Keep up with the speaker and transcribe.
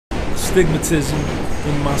stigmatism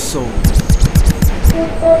in my soul.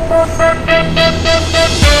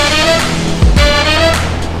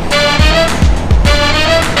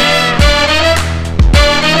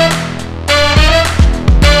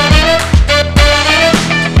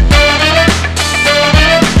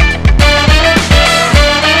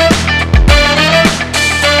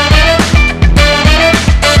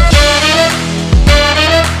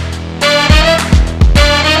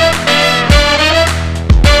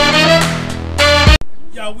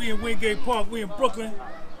 We in Wingate Park, we in Brooklyn.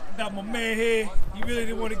 Got my man here. He really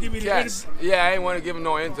didn't want to give me the interview. Yeah, I ain't want to give him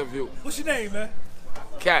no interview. What's your name, man?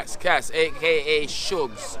 Cass, aka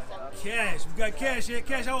Shugs. Cash, we got Cash here.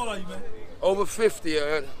 Cash, how old are you, man? Over 50,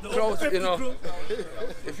 The close, over 50 you know. crew?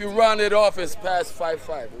 If you round it off, it's past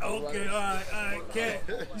 5'5". Okay, all right, Cash.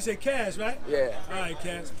 You say Cash, right? Yeah. All right,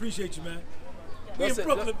 Cash, appreciate you, man. We That's in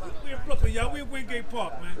Brooklyn, y'all. We in Wingate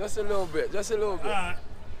Park, man. Just a little bit, just a little bit. All right.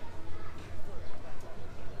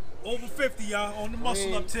 Over 50, y'all, on the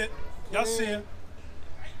muscle up tip. Y'all see him.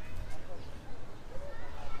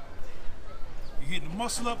 You hitting the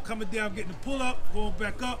muscle up, coming down, getting the pull up, going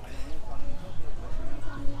back up.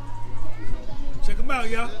 Check him out,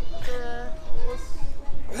 y'all.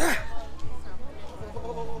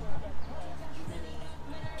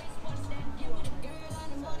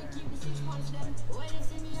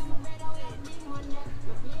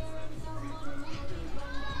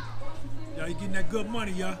 Y'all, he getting that good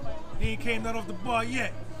money, y'all. He ain't came out off the bar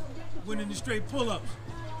yet. Winning the straight pull-ups.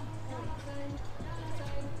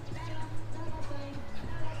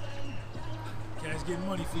 Cash getting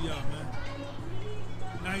money for y'all, man.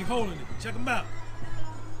 Now he holding it. Check him out.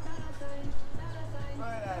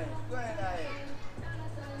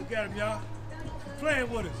 Look at him, y'all. He playing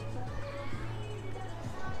with us.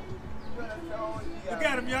 Look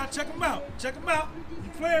at him, y'all. Check him out. Check him out. He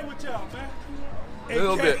playing with y'all, man. Hey,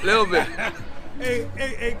 Little bit.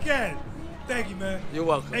 Hey, Cash. Thank you, man. You're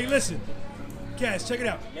welcome. Hey, listen. Cash, check it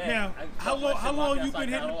out. Yeah, now, how long you been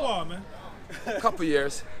hitting the bar, man? Couple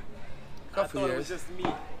years. I thought it was just me.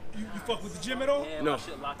 You fuck with the gym at all? Yeah, No. my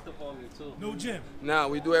shit locked up on me too. No gym. Nah,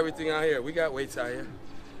 we do everything out here. We got weights out here.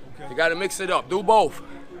 Okay. You gotta mix it up. Do both.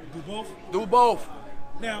 Do both? Do both.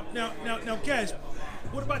 Now, Cash,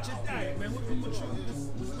 what about your diet, man? What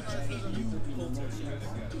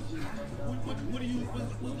you eating?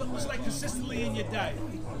 What's like consistently in your diet?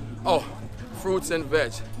 Oh, fruits and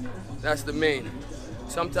veg. That's the main.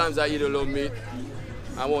 Sometimes I eat a little meat.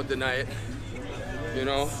 I won't deny it. You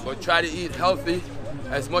know, but try to eat healthy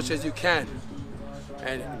as much as you can.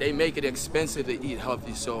 And they make it expensive to eat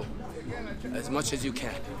healthy, so as much as you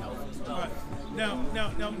can. All right. Now,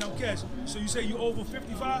 Cash, so you say you over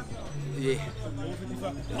 55? Yeah. Over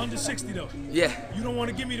 55. Under 60 though? Yeah. You don't want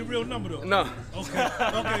to give me the real number though? No. Okay.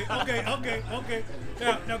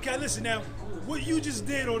 Now, Cash, listen now. What you just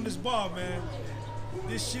did on this bar, man,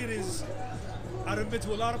 this shit is, I done been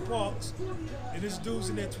to a lot of parks, and there's dudes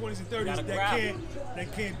in their 20s and 30s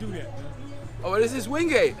that can't do that, man. Oh, this is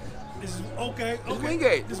Wingate. This is, okay. It's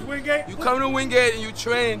Wingate. This is Wingate? You come to Wingate and you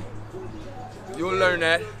train, you'll learn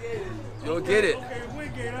that. You'll get it. Okay,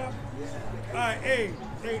 Wingate, huh? All right, hey,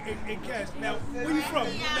 Cash, now, where you from?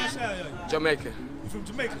 What nationality are you? Jamaica. You from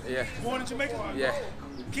Jamaica? Yeah. Born in Jamaica? Yeah.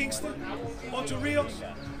 Kingston? Ocho Rios?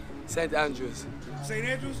 St. Andrews. St.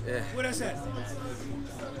 Andrews? Yeah. Where that's at?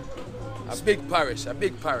 A big parish.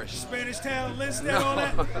 Spanish Town, Linstead, all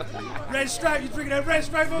that? Red Stripe, you drinking that Red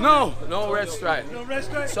Stripe over No red stripe. No Red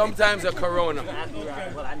Stripe? Sometimes a Corona.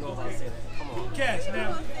 Okay. What I know about saying that. Come on. Cash,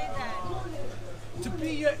 now, to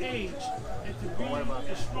be your age and to be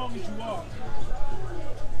as strong as you are,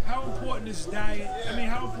 how important is diet? I mean,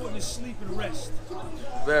 how important is sleep and rest?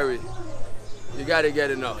 Very. You gotta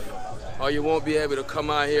get enough, or you won't be able to come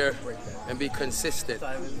out here and be consistent.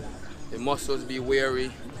 Your muscles be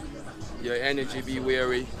weary, your energy be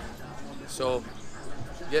weary. So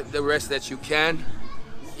get the rest that you can,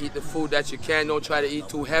 eat the food that you can, don't try to eat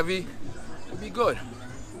too heavy, you'll be good.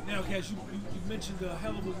 Now, Cash, you mentioned a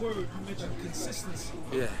hell of a word, you mentioned consistency.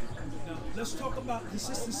 Yeah. Now, let's talk about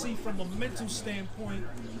consistency from a mental standpoint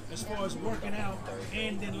as far as working out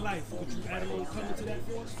and in life. Could you add a little color to that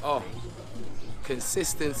for us? Oh,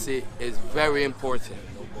 consistency is very important.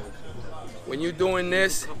 When you're doing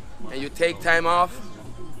this and you take time off,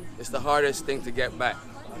 it's the hardest thing to get back.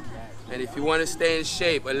 And if you want to stay in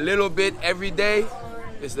shape, a little bit every day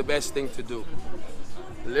is the best thing to do.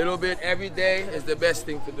 A little bit every day is the best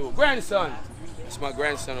thing to do. Grandson! It's my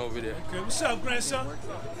grandson over there. Okay, what's up, grandson?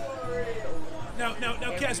 Now,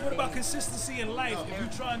 Cass, what about consistency in life? If you're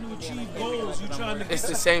trying to achieve goals, you're trying to get... It's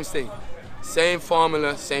the same thing. Same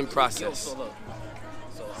formula, same process.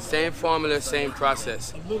 Same formula, same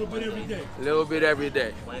process. A little bit every day. A little bit every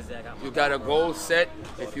day. You got a goal set.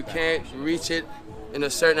 If you can't reach it in a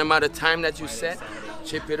certain amount of time that you set,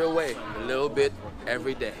 chip it away a little bit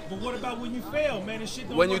every day. But what about when you fail, man? And shit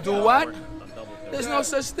don't When you work do out? what? There's no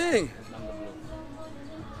such thing.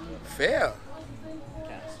 Fail.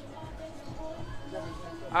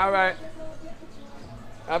 All right.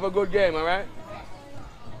 Have a good game, all right?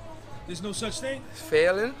 There's no such thing?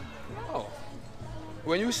 Failing? No.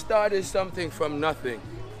 When you started something from nothing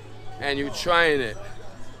and you're trying it,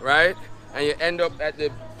 right? And you end up at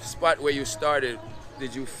the spot where you started,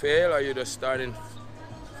 did you fail or you just starting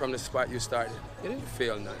from the spot you started? You didn't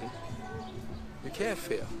fail nothing. You can't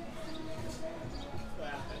fail.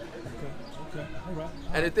 Okay, all right.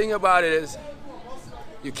 And the thing about it is,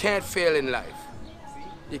 you can't fail in life.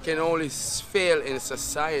 You can only fail in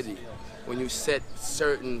society when you set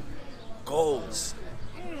certain goals.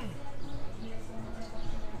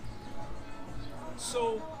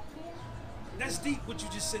 So that's deep what you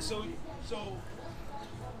just said. So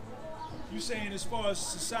you saying as far as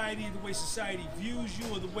society, the way society views you,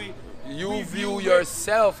 or the way You we view it?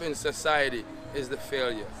 yourself in society is the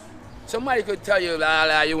failure. Somebody could tell you, la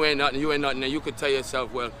la, you ain't nothing, and you could tell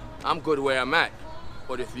yourself, well, I'm good where I'm at.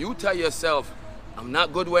 But if you tell yourself, I'm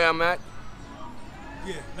not good where I'm at,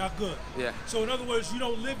 Yeah, not good. yeah, So in other words, you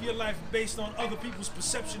don't live your life based on other people's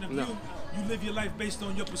perception of No. you. You live your life based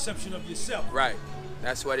on your perception of yourself. right.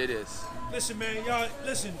 That's what it is. Listen, man, y'all,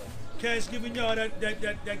 listen. Cash giving y'all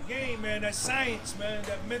that game, man, that science, man,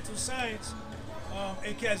 that mental science.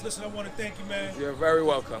 Hey, Cash, listen, I want to thank you, man, You're very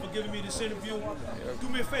welcome. for giving me this interview. Do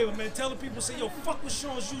me a favor, man. Tell the people, say, yo, fuck with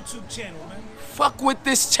Sean's YouTube channel, man. Fuck with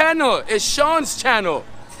this channel. It's Sean's channel.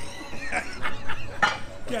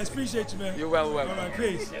 Cash, appreciate you, man. You're well welcome. All right,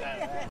 peace.